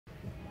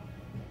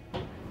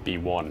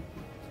B1.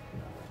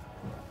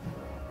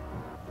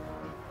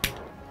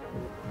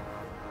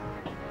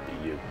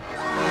 BU.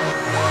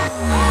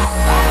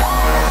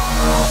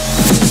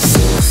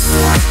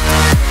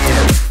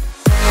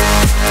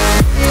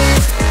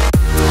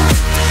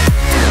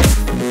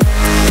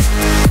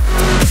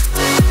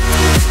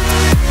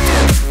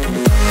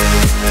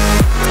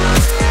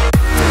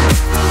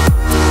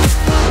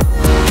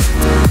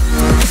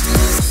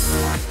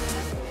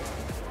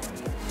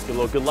 Good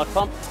little good luck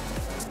pump.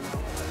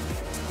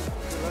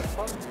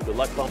 Good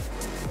luck pump.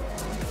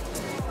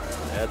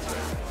 That's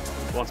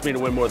right. Wants me to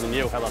win more than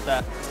you. How about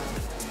that?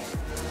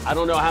 I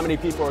don't know how many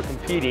people are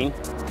competing.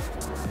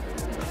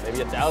 Maybe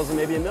 1,000,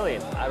 maybe 1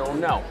 million. I don't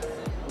know.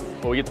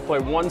 But we get to play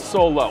one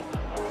solo.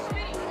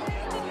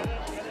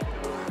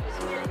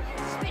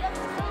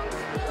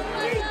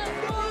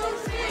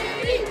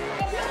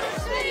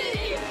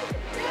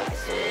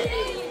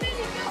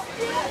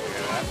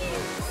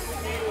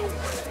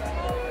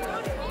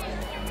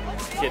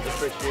 Kids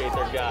appreciate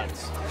their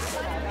gods.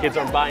 Kids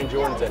aren't buying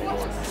Jordans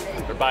anymore.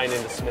 They're buying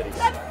into Smitty's.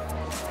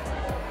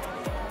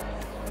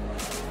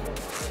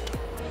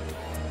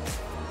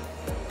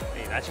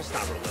 Hey, that's just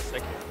not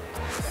realistic.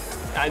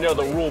 I know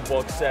the rule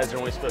book says you're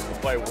only supposed to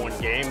play one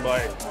game,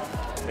 but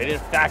they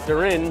didn't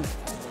factor in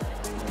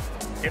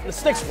getting the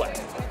sticks wet.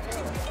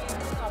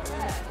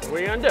 What are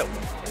you gonna do?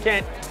 You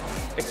can't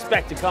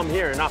expect to come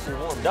here and not be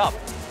warmed up.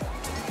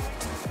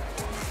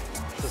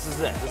 This is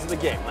it. This is the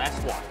game.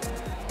 Last one.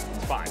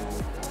 It's fine.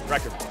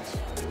 Record books.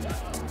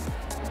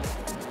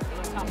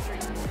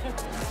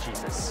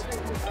 Jesus.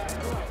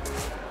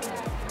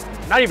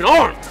 Not even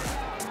armed.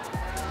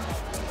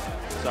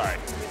 Sorry.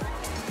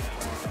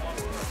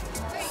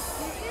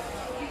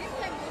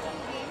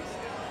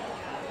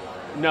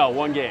 No,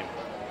 one game.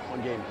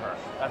 One game per.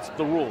 That's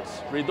the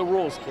rules. Read the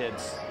rules,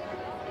 kids.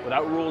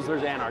 Without rules,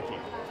 there's anarchy.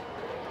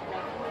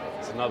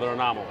 It's another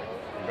anomaly.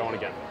 We're going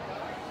again.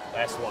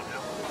 Last one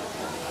now.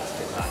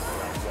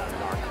 Let's get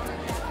dark.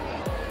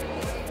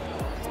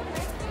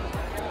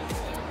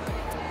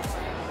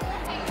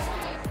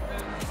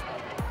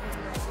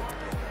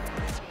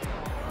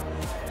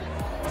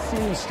 See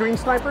these string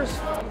snipers?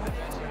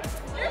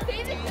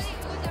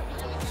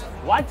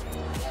 What?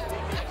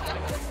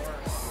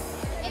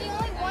 And you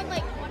only won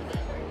like one game.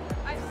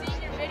 I've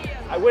seen your video.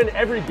 I win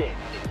every game.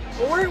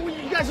 Well,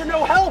 you guys are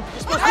no help.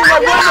 You're supposed to be my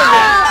brother,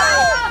 man.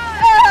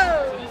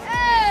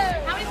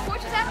 How many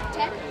sports is that?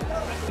 10?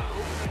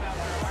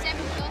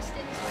 7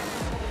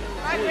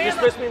 Justins. You're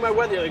supposed to be my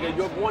weather. Like,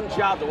 you have one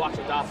job to watch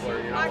a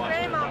Doppler. You're not My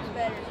watching grandma's it.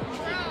 better.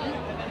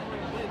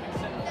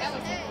 That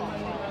was it.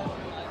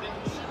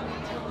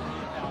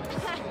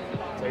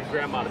 Tell your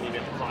grandma to meet me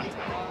at the front.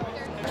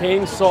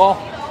 Came, saw,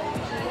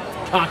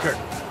 conquered.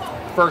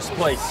 First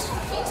place.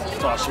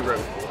 That's all she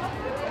wrote.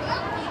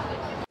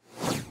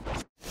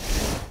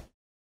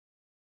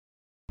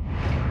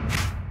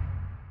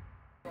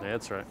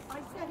 That's right.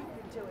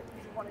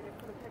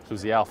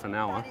 Who's the alpha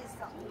now, huh?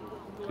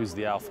 Who's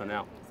the alpha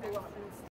now?